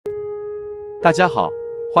大家好，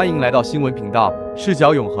欢迎来到新闻频道，视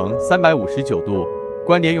角永恒359度，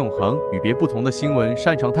观点永恒，与别不同的新闻，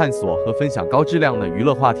擅长探索和分享高质量的娱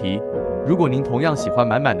乐话题。如果您同样喜欢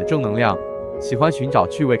满满的正能量，喜欢寻找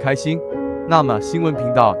趣味开心，那么新闻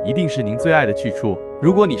频道一定是您最爱的去处。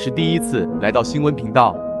如果你是第一次来到新闻频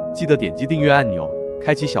道，记得点击订阅按钮，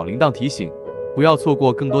开启小铃铛提醒，不要错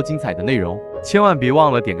过更多精彩的内容。千万别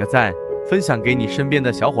忘了点个赞，分享给你身边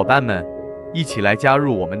的小伙伴们，一起来加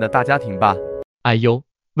入我们的大家庭吧。哎呦，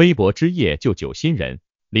微博之夜就9新人，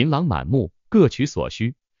琳琅满目，各取所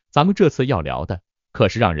需。咱们这次要聊的可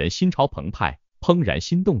是让人心潮澎湃、怦然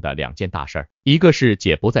心动的2件大事儿，一个是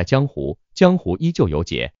姐不在江湖，江湖依旧有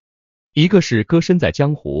姐；一个是哥身在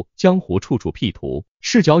江湖，江湖处处 P 图。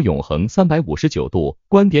视角永恒359度，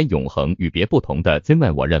观点永恒，与别不同的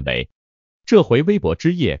Xinwen我认为，这回微博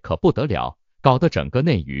之夜可不得了，搞得整个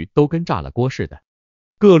内娱都跟炸了锅似的。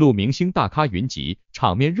各路明星大咖云集，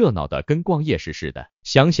场面热闹的跟逛夜市似的，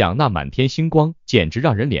想想那满天星光，简直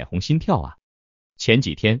让人脸红心跳啊！前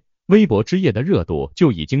几天微博之夜的热度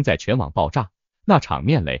就已经在全网爆炸，那场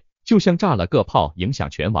面嘞，就像炸了个炮，影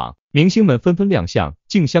响全网，明星们纷纷亮相，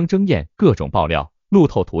竞相争艳，各种爆料，路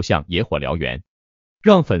透图像野火燎原，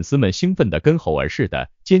让粉丝们兴奋的跟猴儿似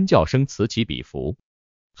的，尖叫声此起彼伏。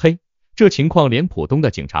嘿，这情况连浦东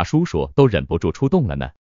的警察叔叔都忍不住出动了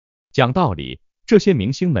呢。讲道理，这些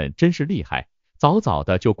明星们真是厉害，早早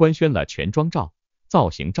的就官宣了全妆照、造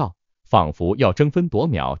型照，仿佛要争分夺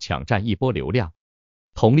秒抢占一波流量。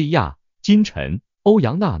佟丽娅、金晨、欧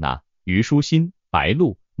阳娜娜、虞书欣、白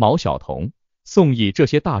鹿、毛晓彤、宋轶这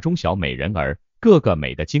些大中小美人儿，个个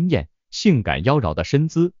美的惊艳，性感妖娆的身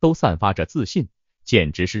姿都散发着自信，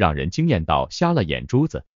简直是让人惊艳到瞎了眼珠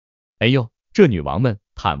子。哎呦，这女王们、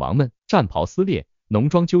坦王们战袍撕裂，浓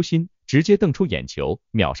妆揪心，直接瞪出眼球，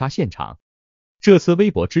秒杀现场。这次微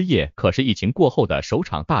博之夜可是疫情过后的首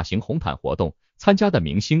场大型红毯活动，参加的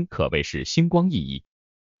明星可谓是星光熠熠。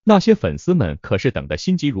那些粉丝们可是等得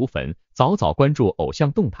心急如焚，早早关注偶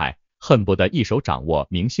像动态，恨不得一手掌握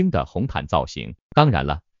明星的红毯造型。当然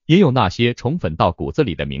了，也有那些宠粉到骨子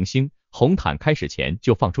里的明星，红毯开始前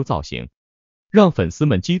就放出造型，让粉丝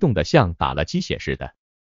们激动得像打了鸡血似的。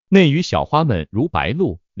内娱小花们如白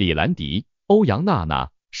鹿、李兰迪、欧阳娜娜、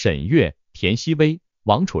沈月、田曦薇、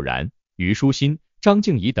王楚然、虞书欣、张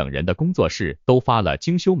婧仪等人的工作室都发了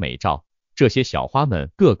精修美照，这些小花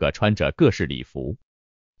们个个穿着各式礼服，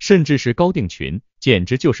甚至是高定裙，简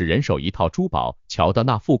直就是人手一套珠宝，瞧得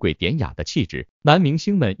那富贵典雅的气质。男明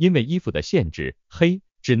星们因为衣服的限制，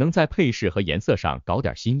只能在配饰和颜色上搞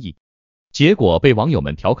点新意，结果被网友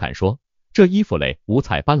们调侃说，这衣服嘞五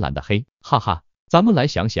彩斑斓的黑，哈哈。咱们来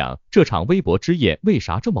想想，这场微博之夜为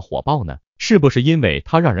啥这么火爆呢？是不是因为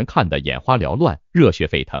它让人看得眼花缭乱、热血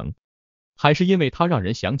沸腾？还是因为它让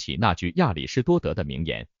人想起那句亚里士多德的名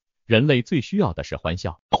言，人类最需要的是欢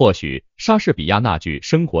笑？或许莎士比亚那句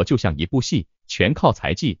生活就像一部戏，全靠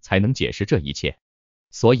才技才能解释这一切。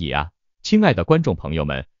所以啊，亲爱的观众朋友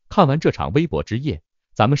们，看完这场微博之夜，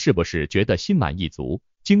咱们是不是觉得心满意足、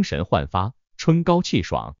精神焕发、春高气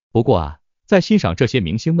爽？不过啊，在欣赏这些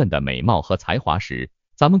明星们的美貌和才华时，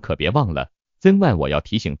咱们可别忘了Xinwen我要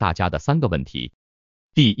提醒大家的3个问题。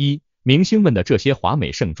第一，明星们的这些华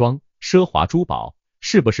美盛装、奢华珠宝，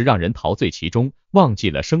是不是让人陶醉其中，忘记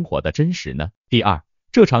了生活的真实呢？第二，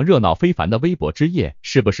这场热闹非凡的微博之夜，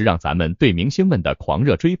是不是让咱们对明星们的狂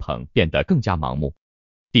热追捧变得更加盲目？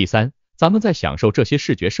第三，咱们在享受这些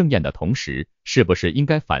视觉盛宴的同时，是不是应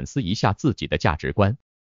该反思一下自己的价值观，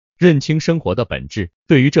认清生活的本质？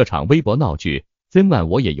对于这场微博闹剧，Xinwen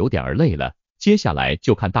我也有点儿累了，接下来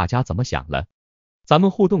就看大家怎么想了。咱们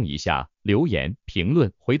互动一下，留言、评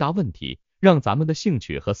论、回答问题，让咱们的兴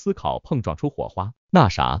趣和思考碰撞出火花。那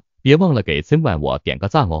啥，别忘了给Xinwen我点个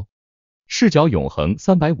赞哦。视角永恒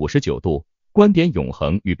359度，观点永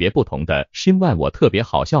恒，与别不同的Xinwen我特别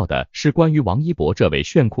好笑的是关于王一博这位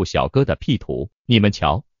炫酷小哥的 P 图。你们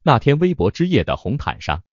瞧，那天微博之夜的红毯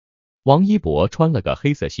上，王一博穿了个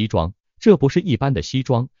黑色西装，这不是一般的西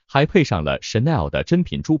装，还配上了 Chanel 的真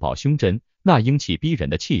品珠宝胸针，那英气逼人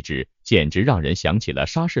的气质，简直让人想起了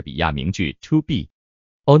莎士比亚名句 To be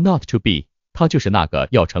or not to be， 他就是那个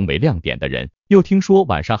要成为亮点的人。又听说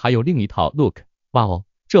晚上还有另一套 look， 哇哦，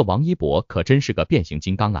这王一博可真是个变形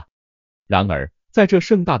金刚啊。然而，在这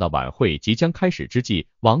盛大的晚会即将开始之际，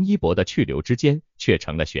王一博的去留之间却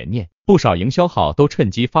成了悬念，不少营销号都趁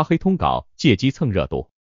机发黑通稿，借机蹭热度。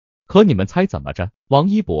可你们猜怎么着？王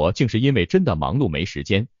一博竟是因为真的忙碌没时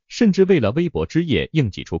间，甚至为了微博之夜硬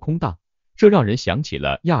挤出空档，这让人想起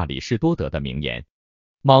了亚里士多德的名言，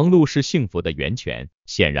忙碌是幸福的源泉。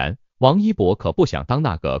显然，王一博可不想当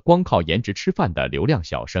那个光靠颜值吃饭的流量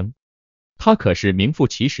小生。他可是名副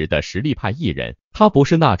其实的实力派艺人，他不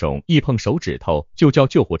是那种一碰手指头就叫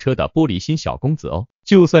救护车的玻璃心小公子哦。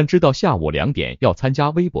就算知道下午2点要参加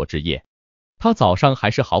微博之夜，他早上还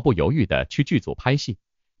是毫不犹豫的去剧组拍戏，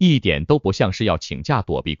一点都不像是要请假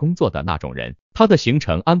躲避工作的那种人。他的行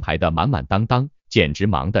程安排的满满当当，简直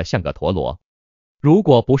忙得像个陀螺。如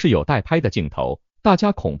果不是有代拍的镜头，大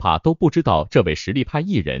家恐怕都不知道这位实力派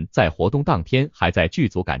艺人在活动当天还在剧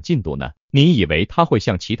组赶进度呢。你以为他会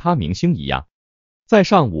像其他明星一样，在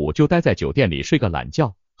上午就待在酒店里睡个懒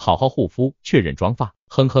觉，好好护肤确认妆发？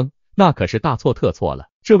哼哼，那可是大错特错了。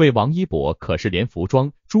这位王一博可是连服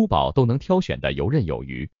装、珠宝都能挑选的游刃有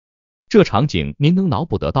余，这场景您能脑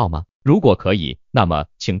补得到吗？如果可以，那么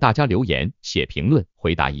请大家留言写评论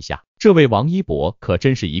回答一下。这位王一博可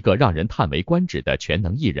真是一个让人叹为观止的全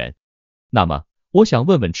能艺人。那么我想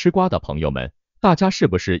问问吃瓜的朋友们，大家是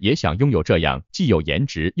不是也想拥有这样既有颜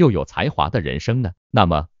值又有才华的人生呢？那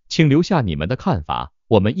么请留下你们的看法，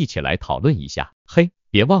我们一起来讨论一下。嘿，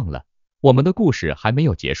别忘了，我们的故事还没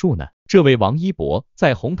有结束呢。这位王一博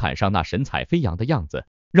在红毯上那神采飞扬的样子，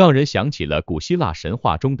让人想起了古希腊神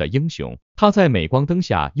话中的英雄。他在镁光灯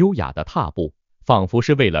下优雅的踏步，仿佛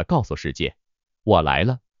是为了告诉世界，我来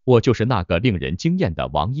了，我就是那个令人惊艳的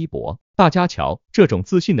王一博。大家瞧，这种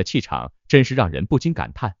自信的气场真是让人不禁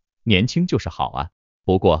感叹，年轻就是好啊。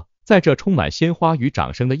不过在这充满鲜花与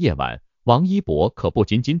掌声的夜晚，王一博可不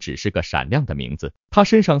仅仅只是个闪亮的名字，他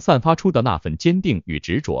身上散发出的那份坚定与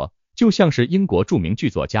执着，就像是英国著名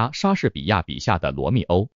剧作家莎士比亚笔下的罗密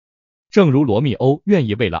欧。正如罗密欧愿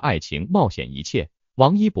意为了爱情冒险一切，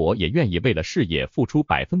王一博也愿意为了事业付出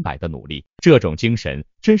100%的努力，这种精神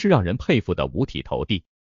真是让人佩服的五体投地。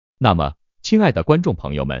那么，亲爱的观众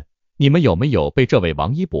朋友们，你们有没有被这位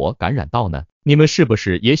王一博感染到呢？你们是不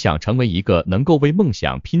是也想成为一个能够为梦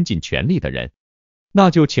想拼尽全力的人？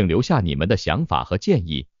那就请留下你们的想法和建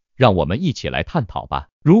议，让我们一起来探讨吧。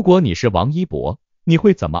如果你是王一博，你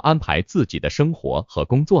会怎么安排自己的生活和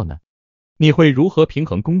工作呢？你会如何平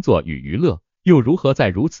衡工作与娱乐，又如何在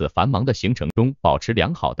如此繁忙的行程中保持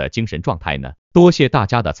良好的精神状态呢？多谢大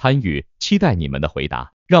家的参与，期待你们的回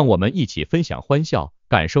答，让我们一起分享欢笑，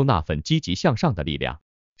感受那份积极向上的力量。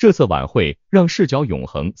这次晚会让视角永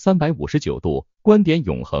恒359度，观点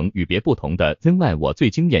永恒与别不同的Xinwen我最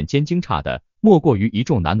惊艳兼惊诧的，莫过于一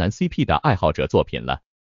众男 CP 的爱好者作品了。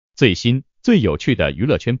最新最有趣的娱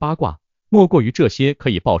乐圈八卦，莫过于这些可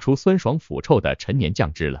以爆出酸爽腐臭的陈年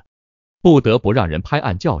酱汁了，不得不让人拍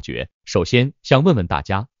案叫绝。首先想问问大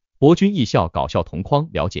家，博君一笑搞笑同框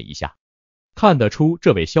了解一下，看得出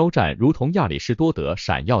这位肖战如同亚里士多德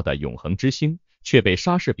闪耀的永恒之星，却被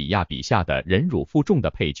莎士比亚笔下的忍辱负重的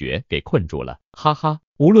配角给困住了，哈哈。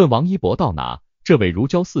无论王一博到哪，这位如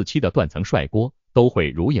胶似漆的断层帅锅都会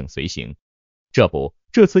如影随形。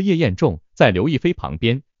这次夜宴中，在刘亦菲旁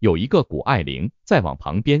边有一个谷爱凌，再往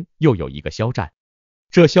旁边又有一个肖战。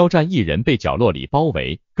这肖战一人被角落里包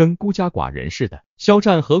围，跟孤家寡人似的。肖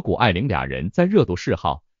战和谷爱凌俩人在热度嗜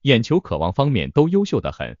好、眼球渴望方面都优秀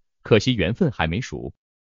得很，可惜缘分还没熟。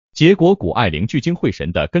结果谷爱凌聚精会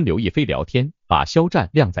神的跟刘亦菲聊天，把肖战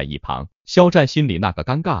晾在一旁。肖战心里那个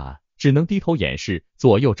尴尬啊，只能低头掩饰，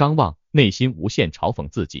左右张望，内心无限嘲讽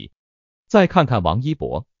自己。再看看王一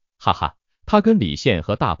博，哈哈，他跟李现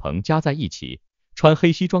和大鹏加在一起，穿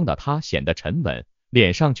黑西装的他显得沉稳，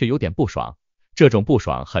脸上却有点不爽。这种不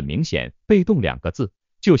爽很明显，被动2个字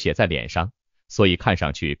就写在脸上，所以看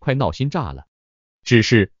上去快闹心炸了。只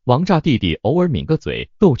是王炸弟弟偶尔抿个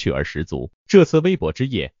嘴，逗趣而十足。这次微博之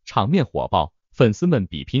夜场面火爆，粉丝们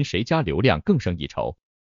比拼谁家流量更胜一筹，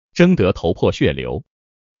争得头破血流，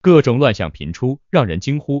各种乱象频出，让人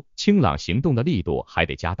惊呼清朗行动的力度还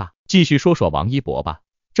得加大。继续说说王一博吧，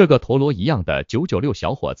这个陀螺一样的996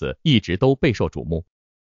小伙子一直都备受瞩目。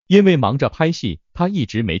因为忙着拍戏，他一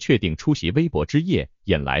直没确定出席微博之夜，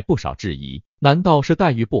引来不少质疑。难道是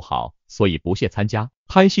待遇不好，所以不屑参加？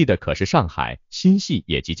拍戏的可是上海，新戏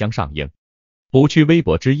也即将上映，不去微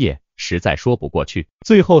博之夜实在说不过去。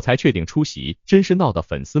最后才确定出席，真是闹得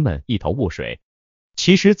粉丝们一头雾水。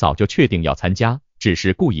其实早就确定要参加，只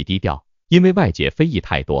是故意低调，因为外界非议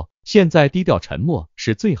太多，现在低调沉默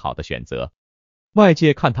是最好的选择。外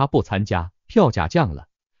界看他不参加，票价降了，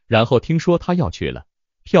然后听说他要去了，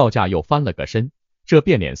票价又翻了个身，这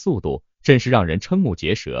变脸速度真是让人瞠目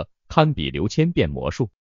结舌，堪比刘谦变魔术。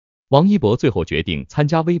王一博最后决定参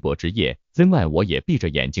加微博之夜，Xinwen我也闭着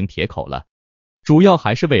眼睛铁口了，主要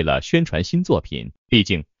还是为了宣传新作品，毕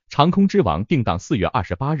竟长空之王定档4月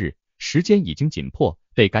28日，时间已经紧迫，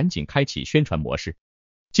得赶紧开启宣传模式。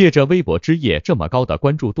借着微博之夜这么高的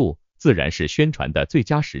关注度，自然是宣传的最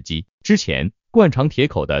佳时机。之前灌肠铁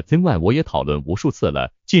口的Xinwen我也讨论无数次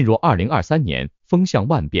了，进入2023年风向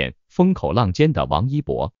万变，风口浪尖的王一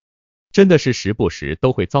博，真的是时不时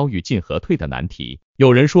都会遭遇进和退的难题。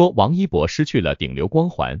有人说王一博失去了顶流光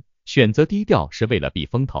环，选择低调是为了避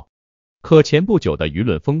风头。可前不久的舆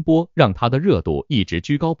论风波让他的热度一直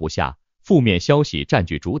居高不下，负面消息占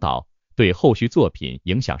据主导，对后续作品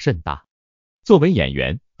影响甚大。作为演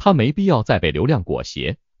员，他没必要再被流量裹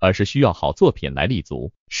挟，而是需要好作品来立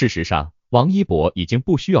足。事实上，王一博已经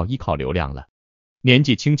不需要依靠流量了。年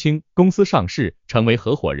纪轻轻，公司上市，成为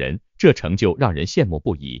合伙人，这成就让人羡慕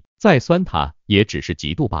不已，再酸他也只是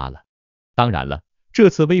嫉妒罢了。当然了，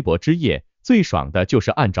这次微博之夜最爽的就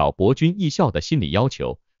是按照博君一笑的心理要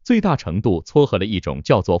求，最大程度撮合了一种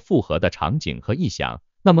叫做复合的场景和意象。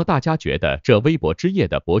那么大家觉得这微博之夜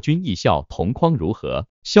的博君一笑同框如何？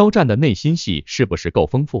肖战的内心戏是不是够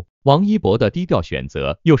丰富？王一博的低调选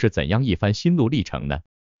择又是怎样一番心路历程呢？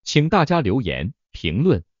请大家留言评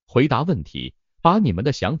论回答问题，把你们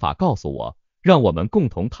的想法告诉我，让我们共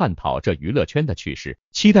同探讨这娱乐圈的趣事，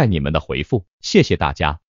期待你们的回复，谢谢大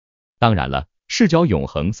家。当然了，视角永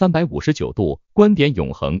恒359度，观点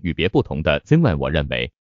永恒与别不同的 Xinwen 我认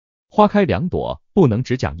为，花开两朵，不能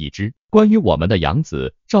只讲一枝。关于我们的杨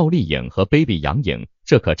紫、赵丽颖和 baby 杨颖，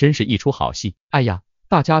这可真是一出好戏。哎呀，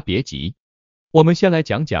大家别急，我们先来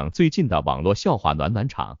讲讲最近的网络笑话暖暖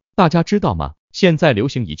场。大家知道吗？现在流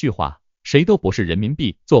行一句话，谁都不是人民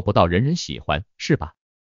币，做不到人人喜欢，是吧？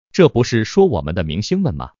这不是说我们的明星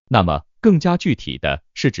们吗？那么更加具体的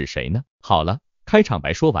是指谁呢？好了，开场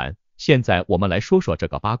白说完，现在我们来说说这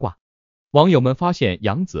个八卦。网友们发现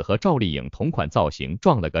杨紫和赵丽颖同款造型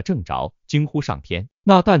撞了个正着，惊呼上天。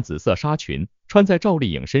那淡紫色纱裙穿在赵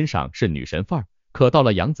丽颖身上是女神范儿，可到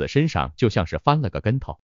了杨紫身上就像是翻了个跟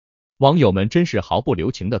头。网友们真是毫不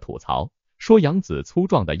留情的吐槽，说杨紫粗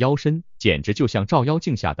壮的腰身简直就像照妖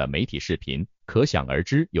镜下的媒体视频，可想而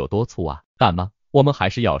知有多粗啊。但嘛，我们还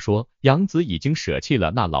是要说，杨紫已经舍弃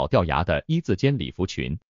了那老掉牙的一字肩礼服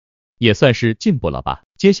裙，也算是进步了吧。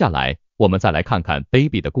接下来我们再来看看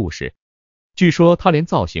baby 的故事。据说他连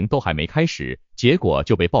造型都还没开始，结果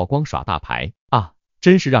就被曝光耍大牌啊，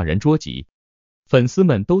真是让人捉急。粉丝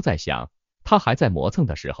们都在想，他还在磨蹭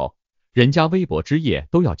的时候，人家微博之夜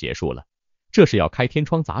都要结束了，这是要开天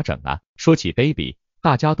窗咋整啊？说起 baby，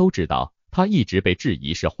 大家都知道他一直被质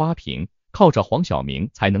疑是花瓶，靠着黄晓明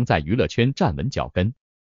才能在娱乐圈站稳脚跟。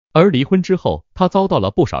而离婚之后，他遭到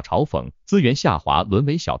了不少嘲讽，资源下滑，沦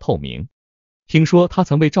为小透明。听说他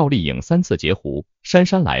曾为赵丽颖3次截胡，姗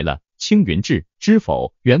姗来了、青云志、知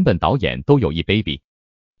否原本导演都有一 baby，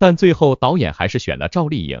 但最后导演还是选了赵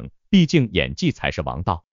丽颖，毕竟演技才是王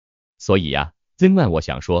道。所以呀，Xinwen我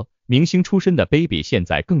想说，明星出身的 baby 现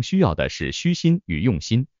在更需要的是虚心与用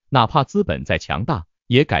心，哪怕资本再强大，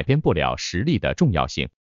也改变不了实力的重要性。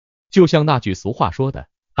就像那句俗话说的，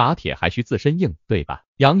打铁还需自身硬，对吧？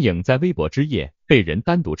杨颖在微博之夜被人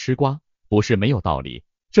单独吃瓜，不是没有道理。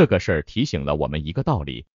这个事儿提醒了我们一个道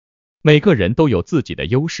理，每个人都有自己的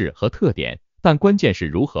优势和特点，但关键是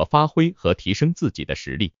如何发挥和提升自己的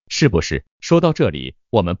实力，是不是？说到这里，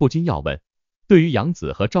我们不禁要问，对于杨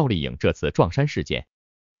紫和赵丽颖这次撞衫事件，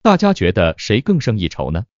大家觉得谁更胜一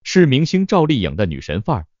筹呢？是明星赵丽颖的女神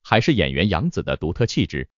范儿，还是演员杨紫的独特气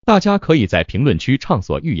质？大家可以在评论区畅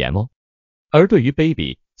所欲言哦。而对于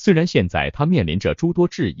baby， 虽然现在他面临着诸多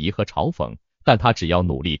质疑和嘲讽，但他只要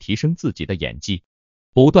努力提升自己的演技，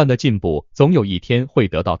不断的进步，总有一天会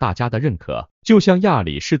得到大家的认可。就像亚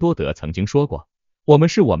里士多德曾经说过，我们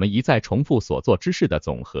是我们一再重复所做之事的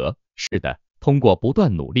总和。是的，通过不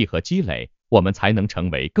断努力和积累，我们才能成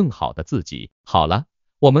为更好的自己。好了，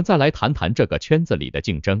我们再来谈谈这个圈子里的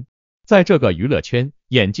竞争。在这个娱乐圈，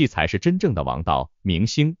演技才是真正的王道，明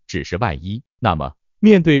星只是外衣。那么，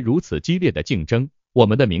面对如此激烈的竞争，我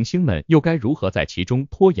们的明星们又该如何在其中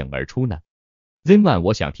脱颖而出呢？ Xinwen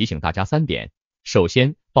我想提醒大家3点。首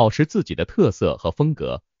先，保持自己的特色和风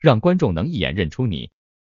格，让观众能一眼认出你。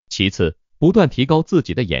其次，不断提高自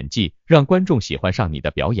己的演技，让观众喜欢上你的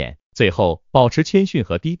表演。最后，保持谦逊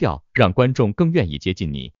和低调，让观众更愿意接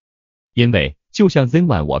近你。因为，就像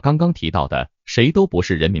Xinwen 我刚刚提到的，谁都不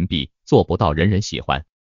是人民币，做不到人人喜欢。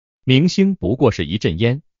明星不过是一阵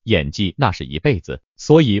烟，演技那是一辈子。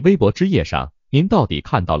所以微博之夜上，您到底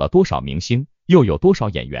看到了多少明星，又有多少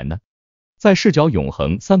演员呢？在视角永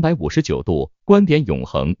恒359度，观点永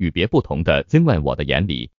恒与别不同的 Xinwen 我的眼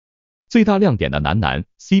里，最大亮点的男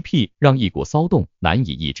CP 让一股骚动难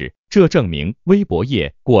以抑制，这证明微博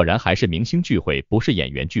夜果然还是明星聚会，不是演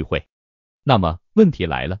员聚会。那么问题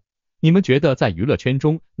来了，你们觉得在娱乐圈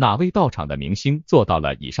中，哪位到场的明星做到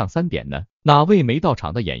了以上3点呢？哪位没到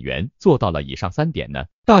场的演员做到了以上3点呢？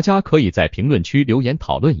大家可以在评论区留言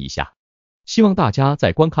讨论一下。希望大家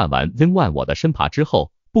在观看完 Xinwen 我的深爬之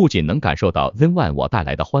后，不仅能感受到 Xinwen 我带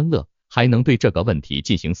来的欢乐，还能对这个问题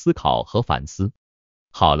进行思考和反思。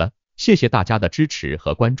好了，谢谢大家的支持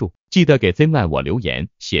和关注，记得给 Xinwen 我留言、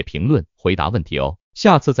写评论、回答问题哦。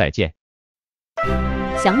下次再见。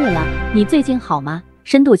想你了，你最近好吗？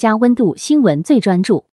深度加温度，新闻最专注。